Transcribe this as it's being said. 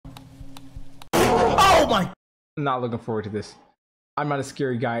my! I'm not looking forward to this. I'm not a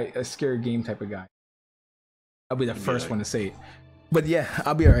scary guy, a scary game type of guy. I'll be the first one to say it. But yeah,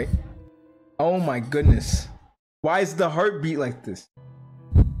 I'll be alright. Oh my goodness. Why is the heartbeat like this?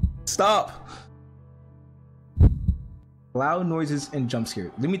 Stop! Loud noises and jump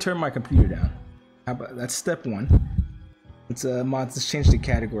scares. Let me turn my computer down. How about that's step one. Let's change the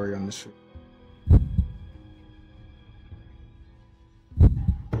category on this show.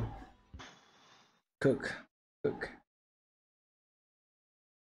 Cook.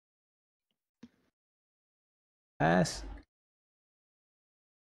 Ask.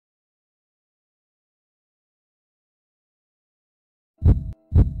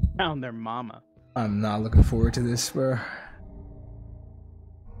 Found their mama. I'm not looking forward to this, bro.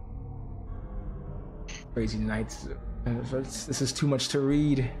 Crazy nights. This is too much to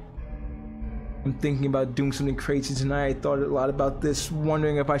read. I'm thinking about doing something crazy tonight. I thought a lot about this,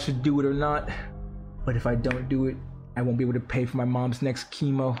 wondering if I should do it or not. But if I don't do it, I won't be able to pay for my mom's next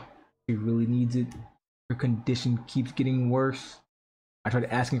chemo. She really needs it. Her condition keeps getting worse. I tried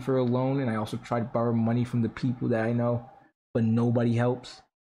asking for a loan, and I also tried to borrow money from the people that I know, but nobody helps.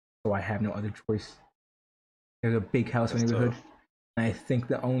 So I have no other choice. There's a big house in the neighborhood, and I think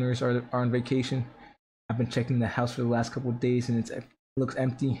the owners are on vacation. I've been checking the house for the last couple of days, and it looks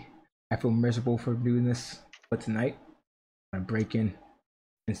empty. I feel miserable for doing this, but tonight, I'm gonna break in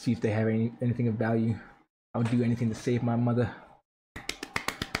and see if they have anything of value. I would do anything to save my mother.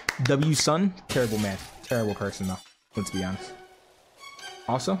 W son, terrible man, terrible person though. Let's be honest.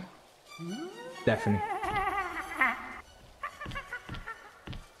 Also, Stephanie.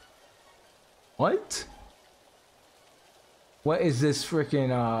 What? What is this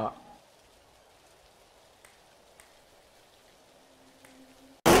freaking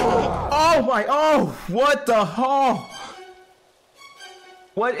Oh my, oh, what the hell?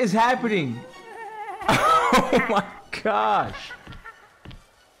 What is happening? Oh my gosh.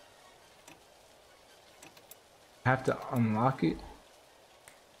 I have to unlock it.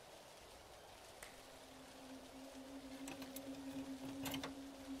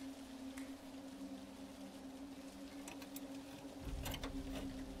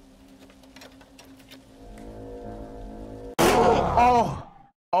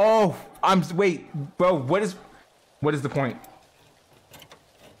 Oh, wait, bro, what is the point?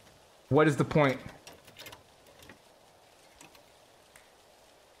 What is the point?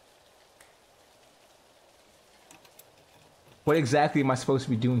 What exactly am I supposed to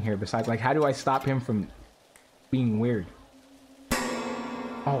be doing here besides, like, how do I stop him from being weird?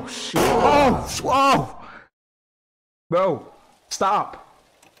 Oh, shoot. Oh! Bro, stop.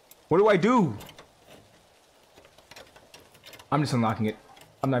 What do I do? I'm just unlocking it.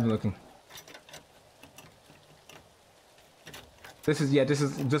 I'm not even looking. This is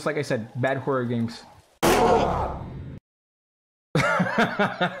just like I said, bad horror games. I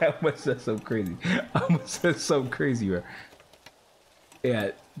almost said so crazy. Bro.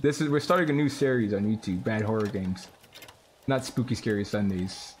 Yeah, we're starting a new series on YouTube, bad horror games. Not Spooky Scary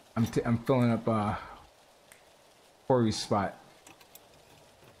Sundays. I'm filling up Corey's spot.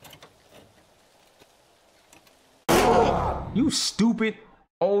 You stupid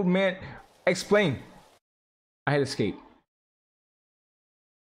old man. Explain. I had escape.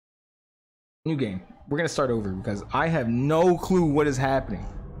 New game. We're gonna start over because I have no clue what is happening.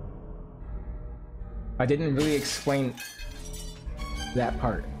 I didn't really explain that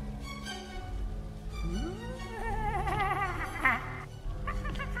part.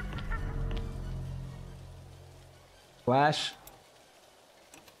 Flashlight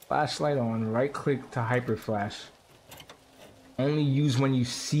on, right click to hyper flash. Only use when you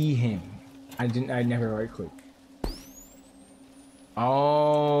see him. I never right click.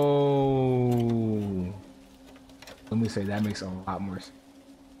 Oh. Let me say that makes a lot more sense.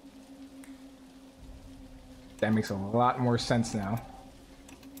 That makes a lot more sense now.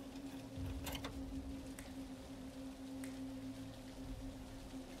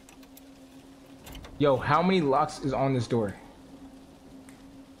 Yo, how many locks is on this door?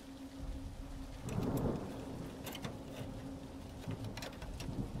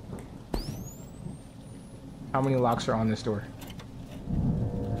 How many locks are on this door?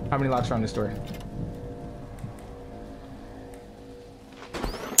 How many locks are on this door?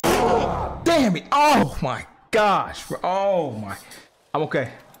 Damn it! Oh my gosh! Oh my! I'm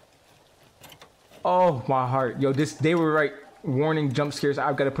okay. Oh my heart! Yo, they were right. Warning, jump scares.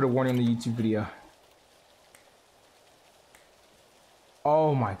 I've got to put a warning on the YouTube video.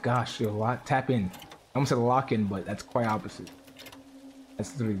 Oh my gosh! Yo, tap in. I almost said lock in, but that's quite opposite.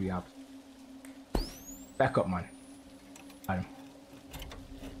 That's literally the opposite. Back up, man. Got him.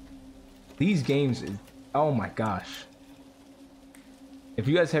 These games Oh my gosh. If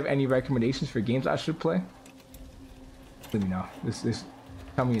you guys have any recommendations for games I should play, let me know. This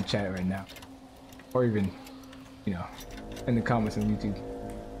tell me in chat right now. Or even, you know, in the comments on YouTube.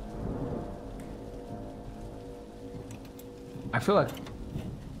 I feel like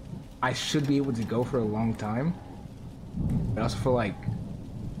I should be able to go for a long time. But I also feel like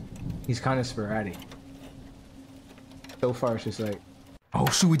he's kind of sporadic. So far it's just like, oh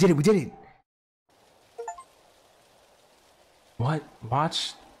shoot, we did it. What?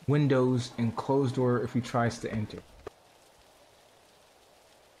 Watch windows and close door if he tries to enter.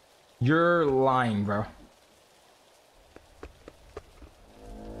 You're lying, bro.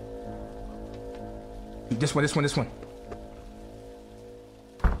 This one.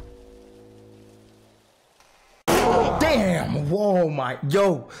 Damn! Whoa,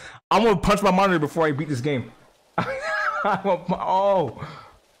 yo! I'm gonna punch my monitor before I beat this game. Oh!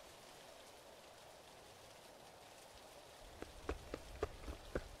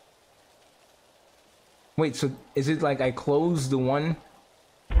 Wait, so is it like I close the one?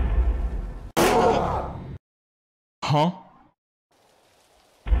 Huh?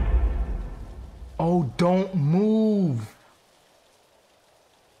 Oh, don't move!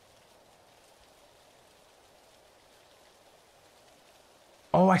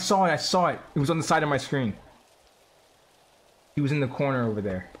 Oh, I saw it. It was on the side of my screen. He was in the corner over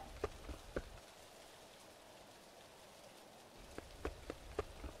there.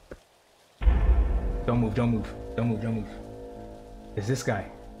 Don't move. It's this guy.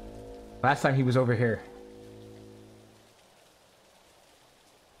 Last time he was over here.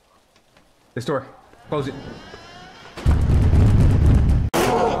 This door. Close it.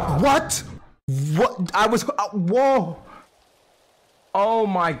 What? What? I was... whoa! Oh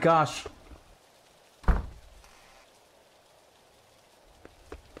my gosh.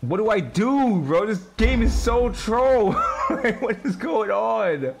 What do I do, bro? This game is so troll. What is going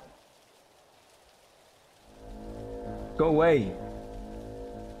on? Go away.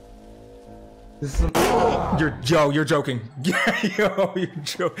 This is some... You're joking. Yo, you're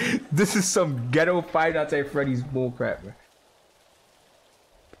joking. This is some ghetto Five Nights at Freddy's bullcrap, bro.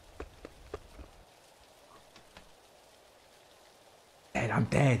 I'm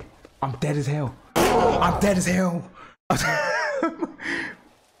dead. I'm dead as hell. I'm dead as hell.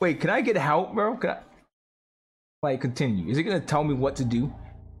 Wait, can I get help, bro? Can I... like, continue. Is it gonna tell me what to do?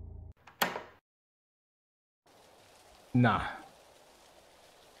 Nah.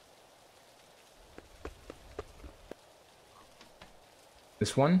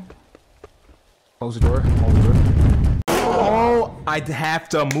 This one. Close the door. Hold the door. Oh, I'd have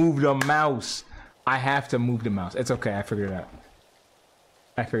to move the mouse. I have to move the mouse. It's okay. I figured it out.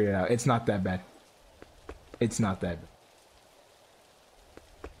 It's not that bad. It's not that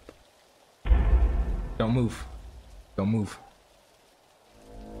bad. Don't move. Don't move.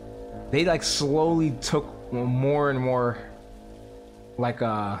 They like slowly took more and more like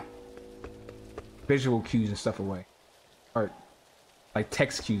visual cues and stuff away. Or like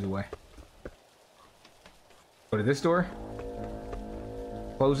text cues away. Go to this door.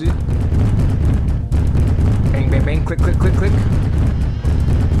 Close it. Bang, bang, bang. Click, click, click, click.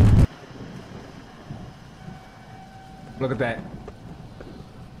 Look at that.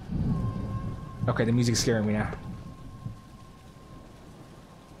 Okay, the music's scaring me now.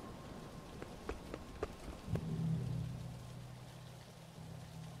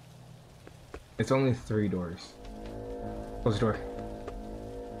 It's only 3 doors. Close the door.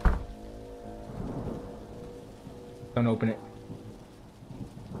 Don't open it.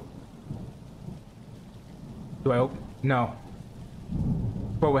 Do I open? No.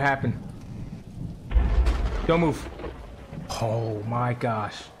 What would happen? Don't move. Oh my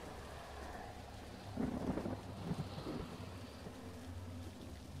gosh.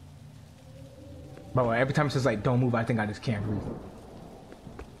 Bro, every time it says like don't move, I think I just can't breathe.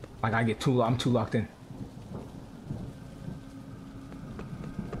 Like I get I'm too locked in.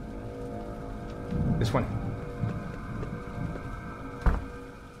 This one.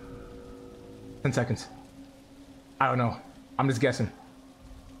 10 seconds. I don't know. I'm just guessing.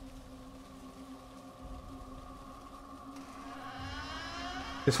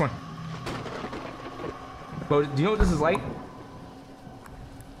 This one. Bro, do you know what this is like?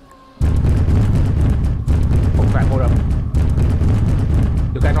 Oh crap, hold up.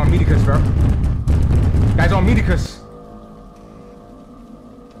 You guys on Medicus, bro. Guys on Medicus.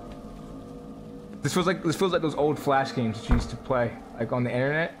 This feels like those old Flash games that you used to play, like on the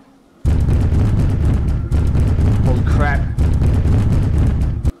internet. Holy crap.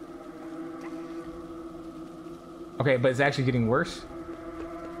 Okay, but it's actually getting worse.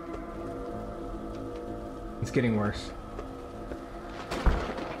 It's getting worse.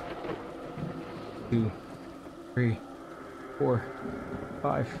 2, 3, 4,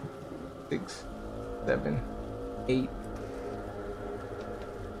 5, 6, 7, 8.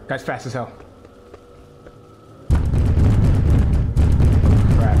 Guy's fast as hell.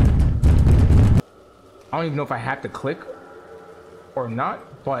 Crap. I don't even know if I have to click or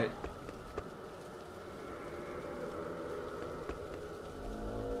not, but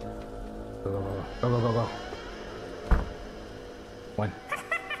go, go, go, go, go. 1.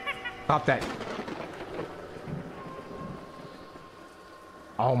 Stop that.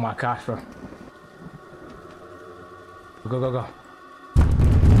 Oh my gosh, bro. Go, go, go.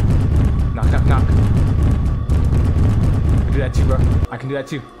 Knock, knock, knock. I can do that too, bro. I can do that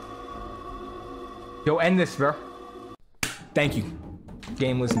too. Yo, end this, bro. Thank you.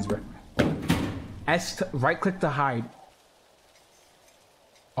 Game listens, bro. S to right click to hide.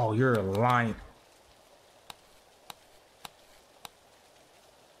 Oh, you're lying.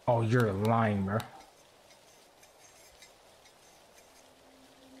 Oh, you're lying, bro.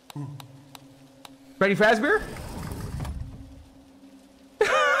 Freddy Fazbear?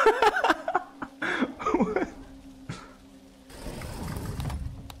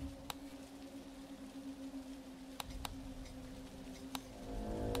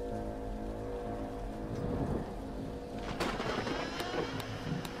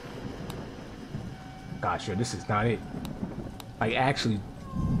 Gosh, yo, this is not it. Like, actually,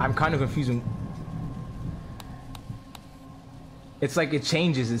 I'm kind of confusing. It's like it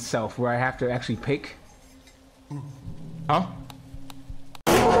changes itself where I have to actually pick. Huh?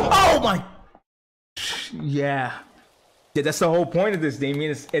 Oh my! Yeah. Yeah, that's the whole point of this,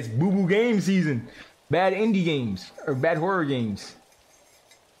 Damien. It's boo-boo game season. Bad indie games. Or bad horror games.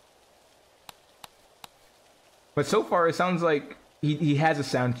 But so far, it sounds like he has a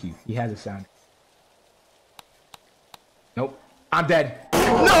sound cue. He has a sound. Nope. I'm dead.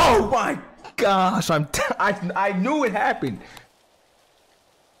 No! My gosh, I knew it happened.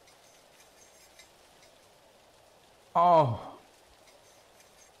 Oh.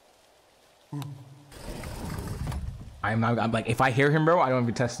 I'm like, if I hear him, bro, I don't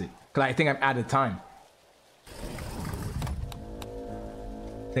even test it. Cause I think I'm out of time.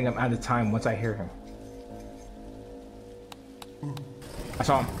 I think I'm out of time once I hear him. I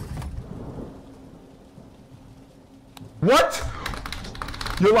saw him. What?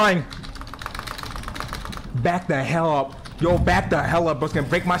 You're lying. Back the hell up. Yo, back the hell up. I was gonna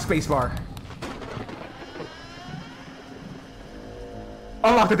break my spacebar.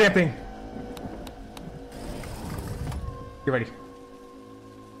 Unlock the damn thing. Get ready.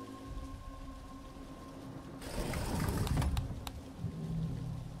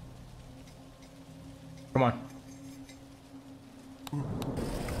 Come on.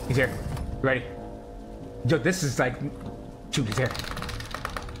 He's here. You ready? Yo, this is like... Shoot, he's here.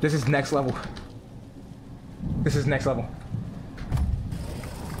 This is next level. This is next level.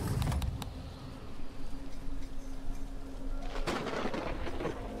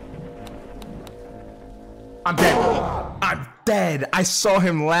 I'm dead. I'm dead. I saw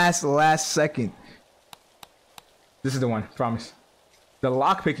him last second. This is the one, promise. The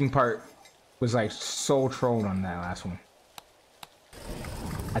lockpicking part was like so trolled on that last one.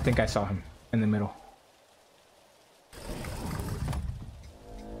 I think I saw him in the middle.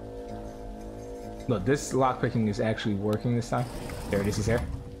 Look, this lockpicking is actually working this time. There it is, he's here.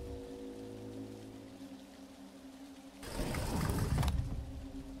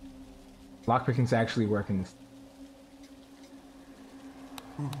 Lockpicking's actually working this.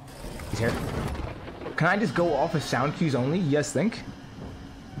 He's here. Can I just go off of sound cues only? You guys think?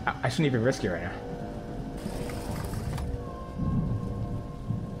 I shouldn't even risk it right now.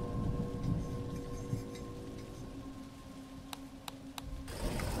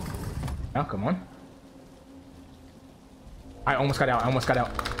 Oh, come on. I almost got out. I almost got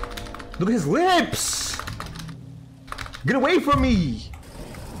out. Look at his lips! Get away from me!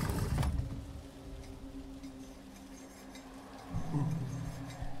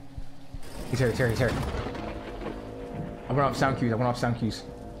 He's here, he's here, he's here. I went off sound cues. I went off sound cues.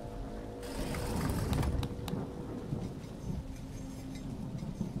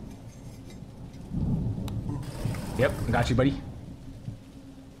 Yep, got you, buddy.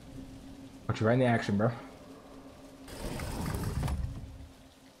 Got you right in the action, bro.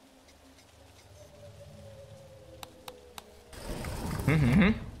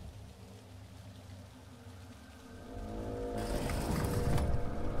 Mm-hmm.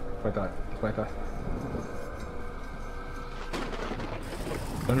 What I thought. That's what I thought.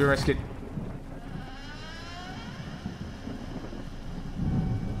 Don't do risk it.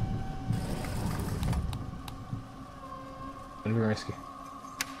 gonna be risky.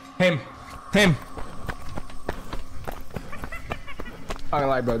 Him! Him! I'm gonna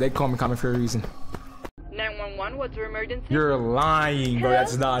lie, bro. They call me Common for a reason. 911, what's your emergency? You're lying, bro.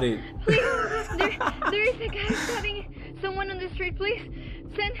 That's not it. Please, there is a guy stabbing someone on the street. Please,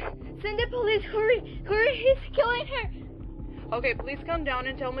 send the police. Hurry, hurry! He's killing her. Okay, please calm down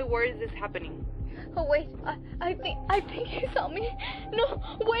and tell me where is this happening. Oh wait, I think he saw me. No,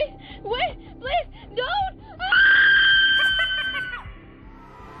 wait, please, don't!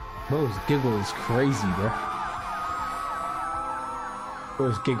 Bro's giggle is crazy, bro.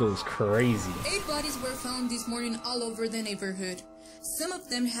 Bro's giggle is crazy. 8 bodies were found this morning all over the neighborhood. Some of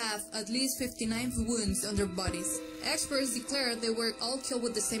them have at least 59 wounds on their bodies. Experts declare they were all killed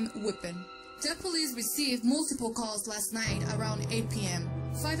with the same weapon. The police received multiple calls last night around 8 p.m.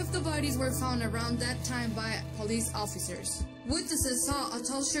 5 of the bodies were found around that time by police officers. Witnesses saw a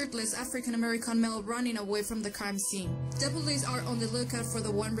tall shirtless African-American male running away from the crime scene. The police are on the lookout for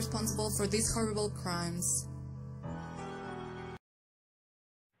the one responsible for these horrible crimes.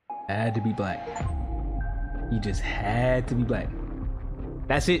 Had to be black. He just had to be black.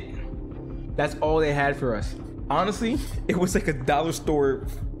 That's it. That's all they had for us. Honestly, it was like a dollar store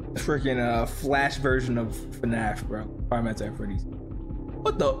freaking flash version of FNAF, bro. Five Nights at Freddy's.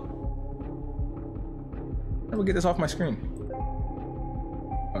 What the? How do I get this off my screen?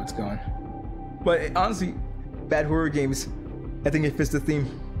 Oh, it's gone. But honestly, bad horror games, I think it fits the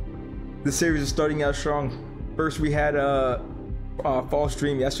theme. The series is starting out strong. First we had False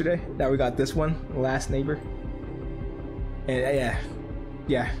Dream yesterday. Now we got this one, Last Neighbor. And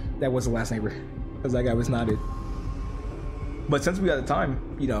yeah, that was the Last Neighbor, because that guy was not it. But since we got the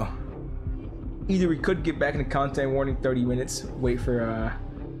time, you know, either we could get back into content warning 30 minutes, wait for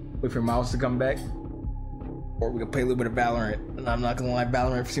Miles to come back, or we could play a little bit of Valorant. And I'm not gonna lie,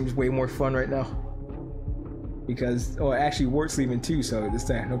 Valorant seems way more fun right now. Because, oh, actually Wart's leaving too, so this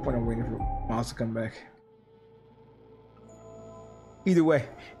time no point in waiting for Miles to come back. Either way,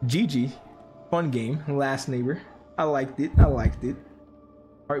 GG, fun game, Last Neighbor. I liked it.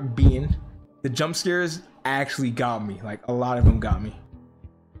 Part being, the jump scares actually got me. Like, a lot of them got me.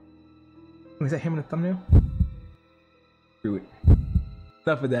 Was that him in the thumbnail? Screw it.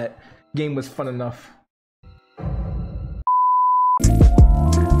 Enough of that. Game was fun enough.